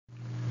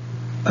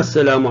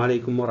Assalamu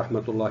alaikum wa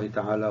rahmatullahi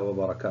ta'ala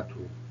wa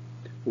barakatuh.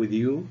 With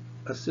you,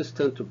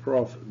 Assistant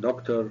Prof.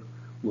 Dr.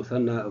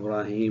 Muthanna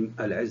Ibrahim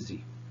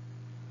Al-Azzi.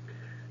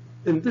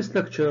 In this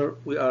lecture,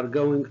 we are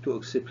going to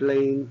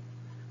explain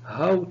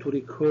how to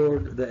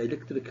record the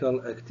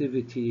electrical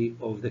activity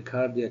of the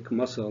cardiac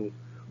muscle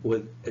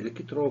with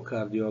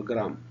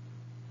electrocardiogram.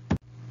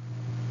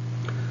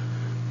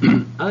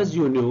 As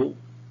you know,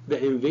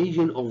 the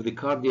invasion of the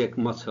cardiac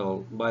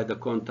muscle by the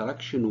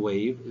contraction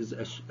wave is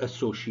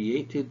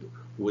associated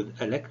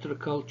with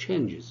electrical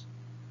changes.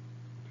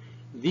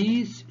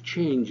 These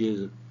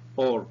changes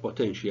or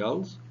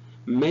potentials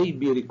may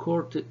be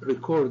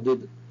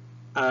recorded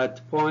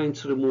at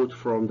points removed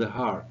from the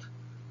heart,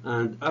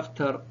 and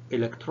after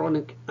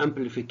electronic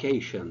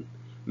amplification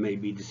may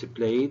be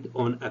displayed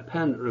on a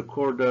pen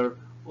recorder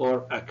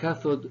or a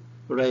cathode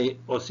ray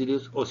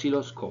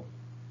oscilloscope.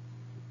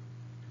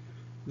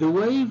 The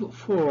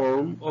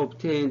waveform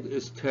obtained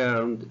is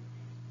termed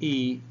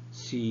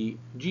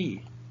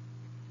ECG.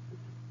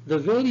 The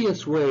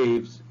various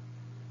waves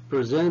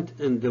present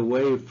in the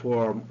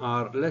waveform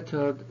are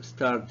lettered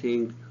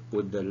starting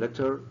with the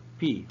letter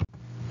P.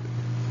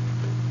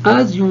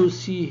 As you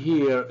see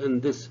here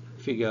in this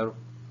figure,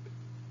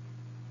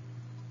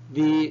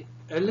 the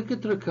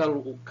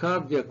electrical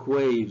cardiac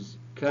waves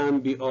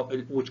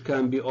which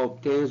can be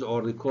obtained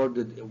or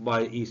recorded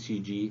by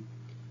ECG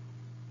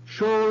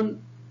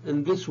shown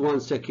in this 1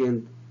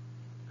 second,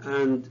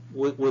 and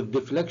with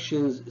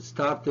deflections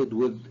started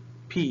with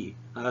P,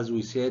 as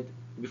we said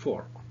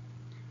before.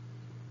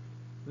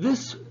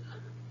 This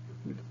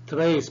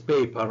trace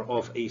paper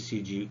of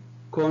ECG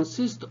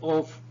consists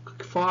of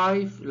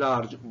 5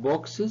 large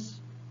boxes,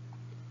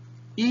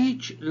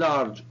 each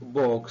large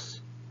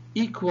box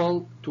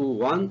equal to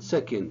 1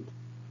 second.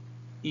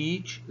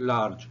 Each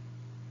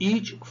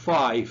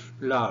 5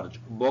 large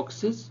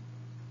boxes,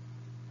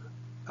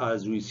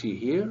 as we see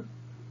here,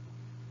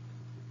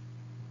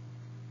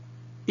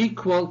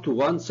 equal to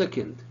 1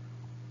 second,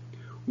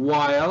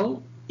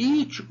 while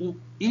each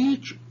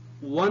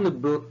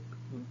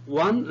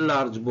one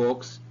large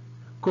box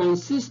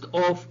consists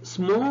of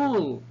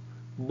small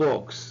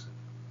box.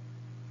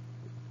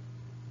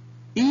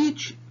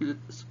 Each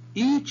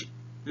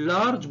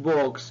large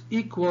box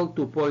equal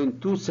to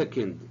 0.2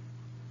 second,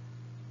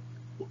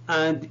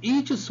 and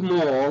each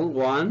small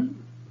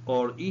one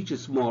or each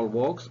small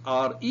box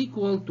are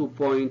equal to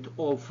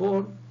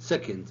 0.04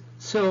 seconds.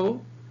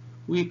 So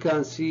we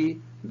can see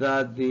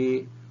that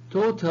the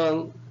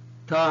total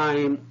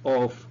time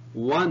of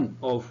one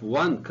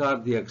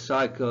cardiac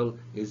cycle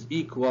is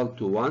equal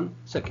to 1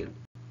 second.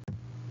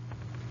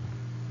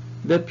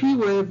 The P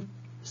wave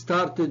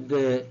started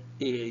the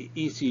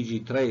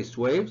ECG trace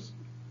waves,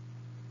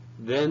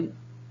 then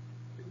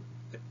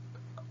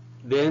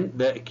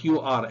the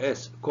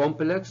QRS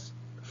complex,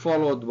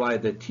 followed by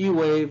the T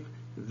wave,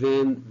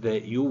 then the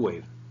U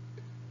wave.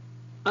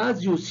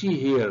 As you see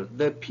here,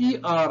 the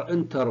PR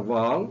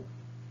interval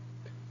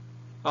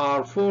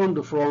are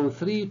formed from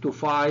 3 to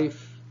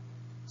 5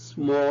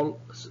 small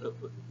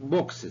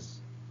boxes.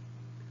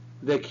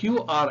 The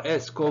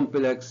QRS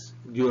complex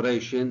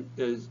duration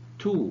is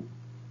 2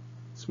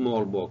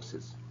 small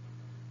boxes.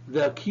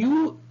 The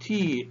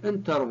QT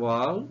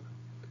interval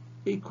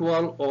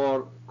equal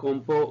or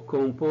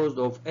composed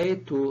of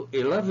 8 to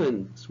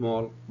 11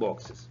 small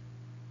boxes.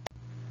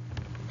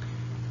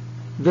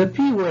 The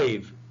P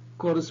wave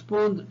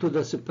corresponds to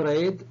the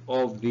spread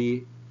of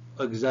the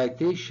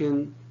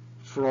excitation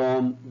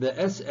from the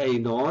SA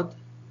node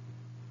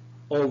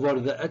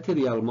over the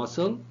arterial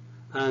muscle,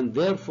 and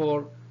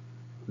therefore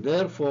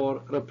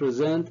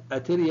represent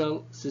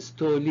arterial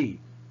systole.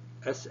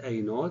 SA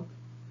node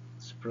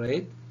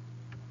spread,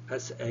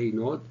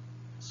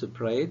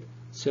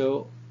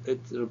 so it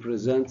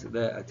represents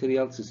the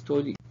arterial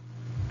systole.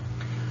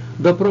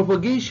 The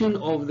propagation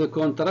of the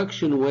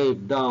contraction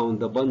wave down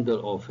the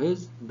bundle of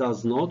His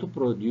does not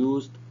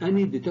produce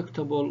any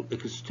detectable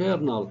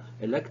external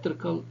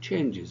electrical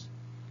changes.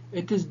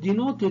 It is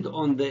denoted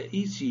on the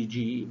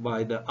ECG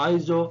by the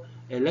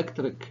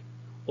isoelectric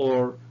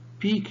or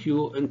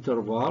PQ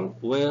interval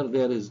where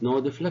there is no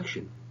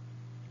deflection.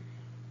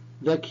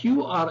 The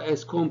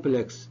QRS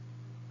complex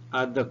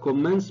at the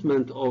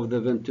commencement of the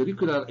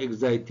ventricular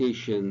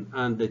excitation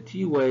and the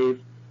T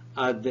wave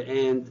at the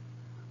end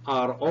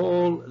are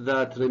all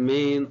that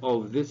remain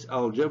of this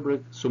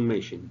algebraic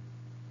summation.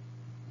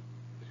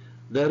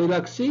 The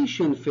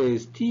relaxation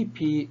phase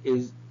TP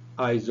is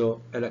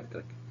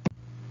isoelectric.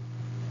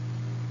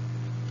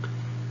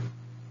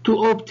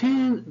 To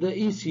obtain the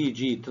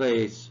ECG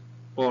trace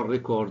or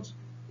records,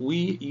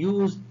 we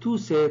use two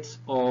sets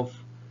of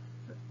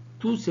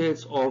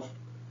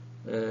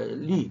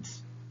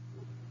leads.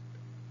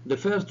 The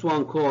first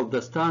one called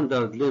the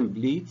standard limb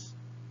leads,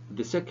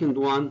 the second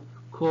one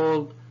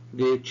called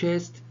the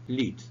chest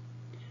leads.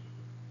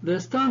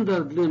 The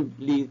standard limb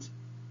leads,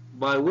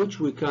 by which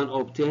we can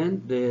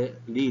obtain the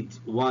lead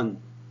 1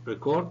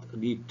 record,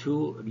 lead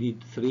 2,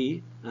 lead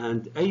 3,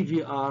 and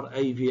AVR,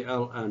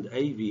 AVL, and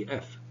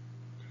AVF.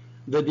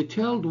 The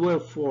detailed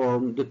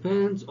waveform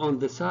depends on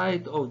the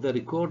site of the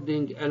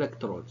recording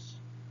electrodes.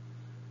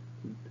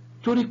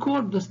 To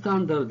record the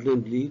standard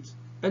limb leads,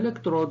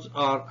 electrodes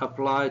are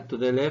applied to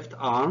the left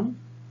arm,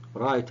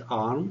 right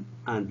arm,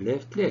 and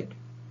left leg.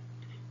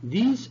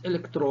 These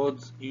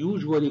electrodes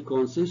usually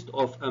consist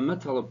of a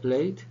metal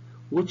plate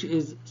which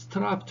is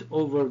strapped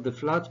over the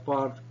flat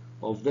part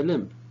of the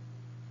limb.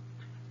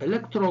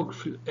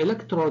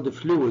 Electrode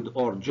fluid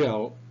or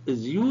gel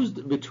is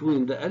used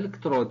between the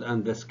electrode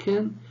and the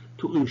skin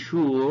to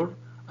ensure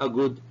a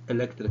good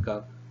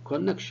electrical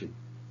connection.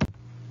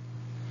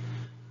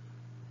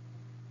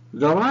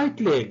 The right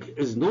leg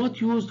is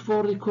not used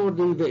for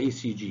recording the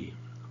ECG,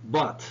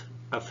 but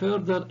a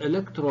further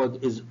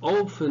electrode is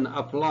often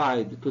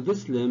applied to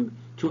this limb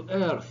to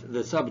earth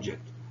the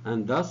subject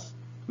and thus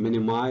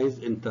minimize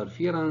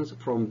interference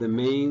from the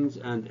mains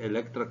and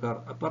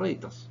electrical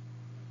apparatus.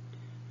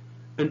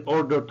 In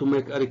order to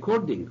make a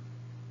recording,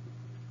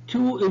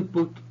 two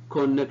input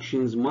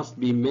connections must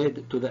be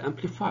made to the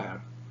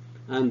amplifier,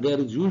 and there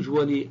is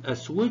usually a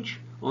switch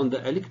on the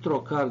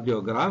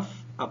electrocardiograph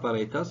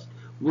apparatus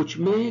which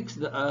makes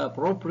the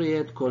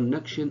appropriate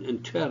connection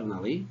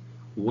internally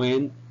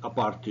when a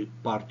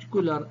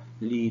particular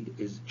lead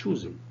is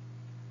chosen.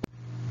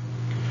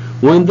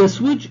 When the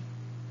switch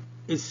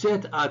is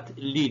set at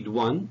lead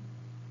 1,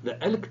 the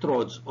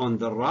electrodes on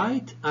the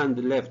right and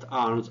left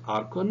arms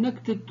are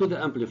connected to the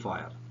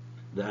amplifier.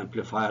 The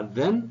amplifier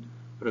then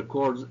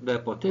records the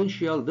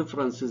potential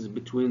differences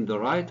between the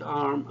right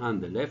arm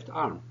and the left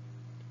arm.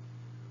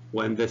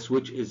 When the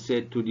switch is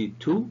set to lead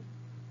 2,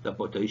 the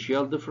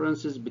potential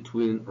differences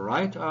between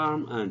right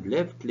arm and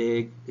left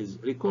leg is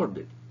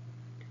recorded.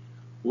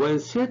 When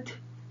set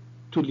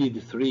to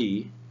lead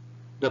 3,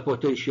 the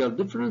potential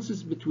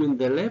differences between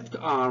the left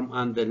arm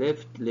and the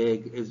left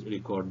leg is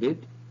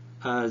recorded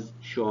as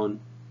shown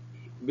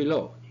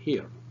below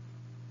here.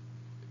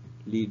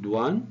 Lead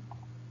 1,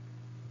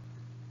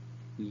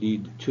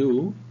 lead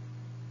 2,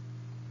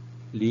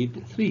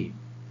 lead 3.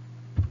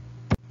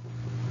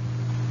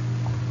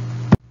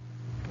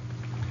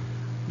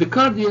 The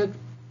cardiac,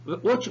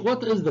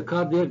 what is the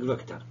cardiac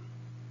vector?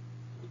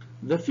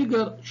 The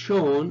figure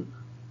shows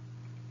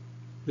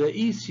the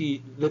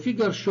ECG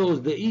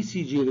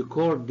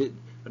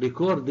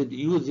recorded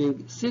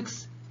using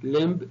 6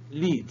 limb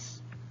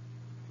leads.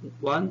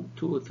 1,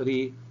 2,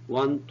 3,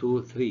 1,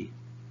 2, 3.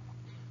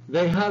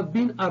 They have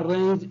been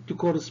arranged to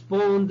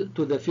correspond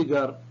to the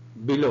figure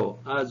below,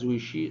 as we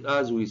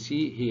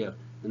see here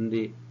in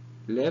the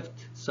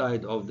left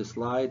side of the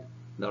slide.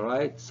 The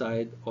right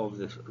side of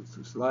the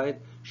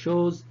slide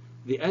shows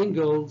the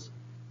angles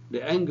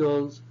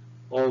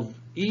of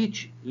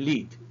each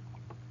lead.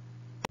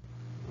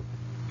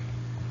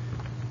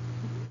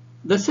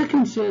 The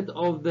second set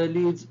of the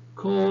leads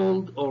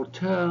called or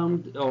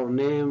termed or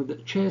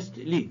named chest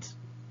leads.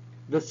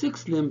 The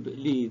 6 limb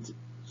leads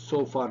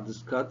so far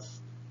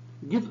discussed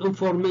give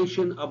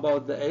information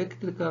about the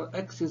electrical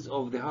axis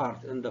of the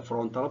heart in the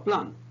frontal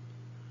plane.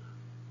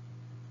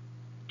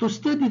 To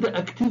study the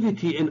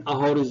activity in a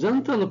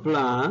horizontal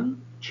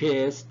plane,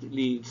 chest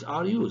leads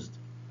are used.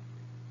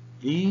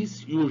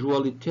 These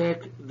usually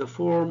take the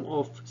form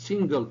of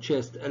single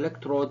chest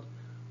electrode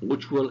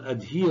which will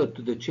adhere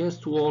to the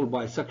chest wall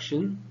by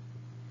suction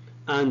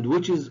and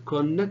which is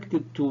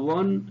connected to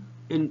one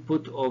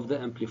input of the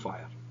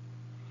amplifier.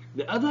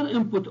 The other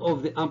input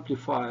of the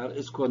amplifier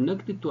is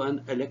connected to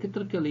an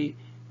electrically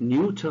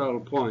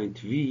neutral point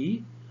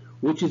V,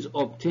 which is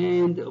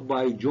obtained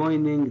by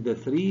joining the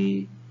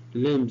 3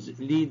 limbs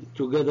lead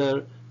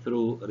together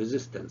through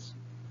resistance.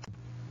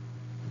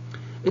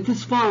 It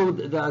is found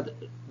that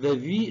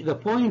the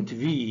point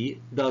V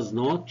does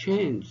not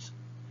change.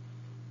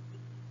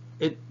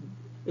 It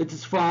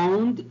is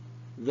found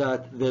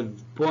that the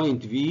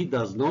point V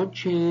does not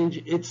change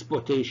its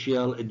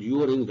potential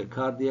during the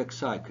cardiac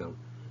cycle,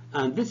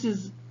 and this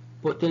is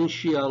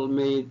potential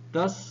may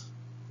thus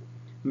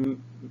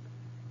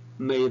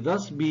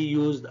be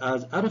used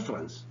as a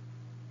reference.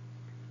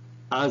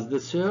 As the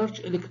search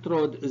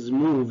electrode is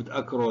moved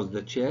across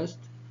the chest,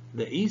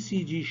 the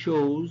ECG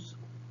shows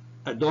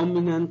a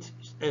dominant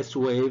S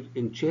wave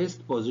in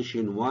chest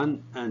position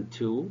 1 and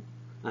 2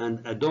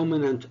 and a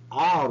dominant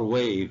R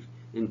wave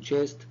in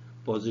chest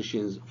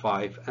positions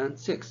 5 and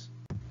 6.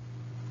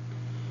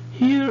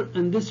 Here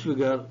in this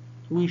figure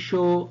we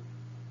show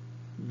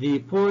the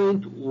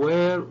point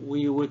where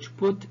we will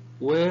put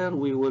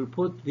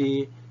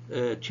the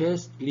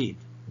chest lead.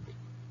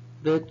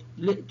 The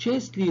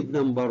chest lead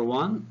number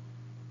 1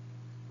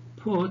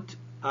 put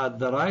at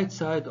the right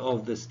side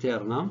of the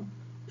sternum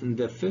in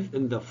the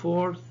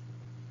 4th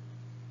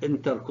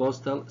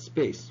intercostal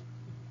space.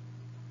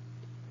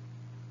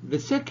 The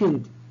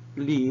second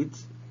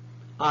leads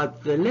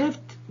at the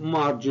left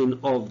margin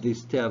of the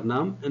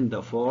sternum in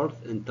the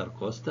 4th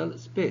intercostal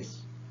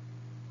space.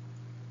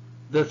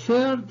 The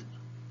third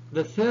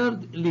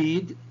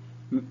lead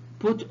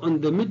put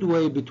on the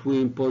midway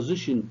between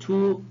position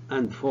 2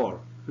 and 4.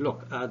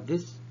 Look at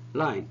this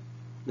line,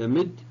 the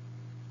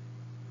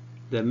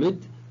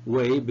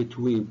midway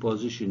between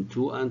position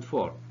 2 and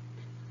 4.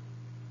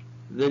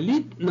 The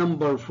lead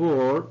number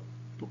 4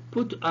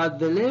 put at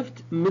the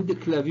left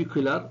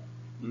mid-clavicular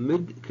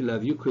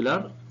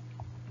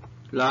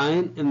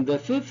line in the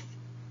 5th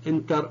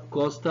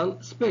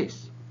intercostal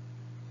space.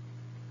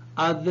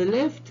 At the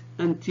left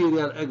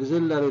anterior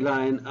axillary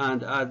line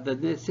and at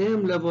the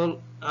same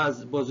level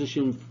as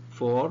position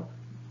 4,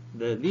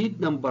 the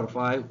lead number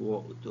 5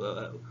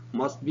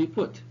 must be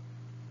put.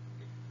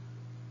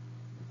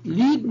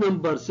 Lead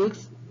number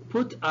 6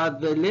 put at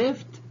the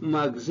left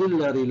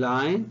maxillary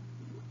line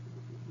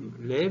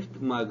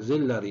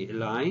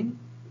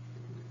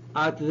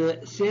at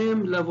the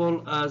same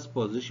level as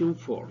position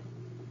 4.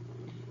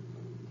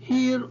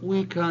 Here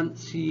we can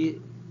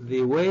see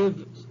the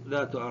waves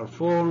that are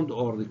formed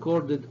or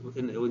recorded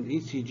in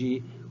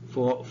ECG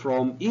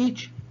from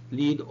each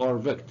lead or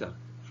vector,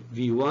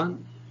 V1,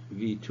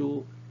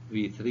 V2,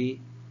 V3,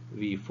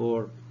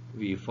 V4,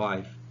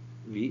 V5,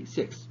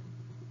 V6.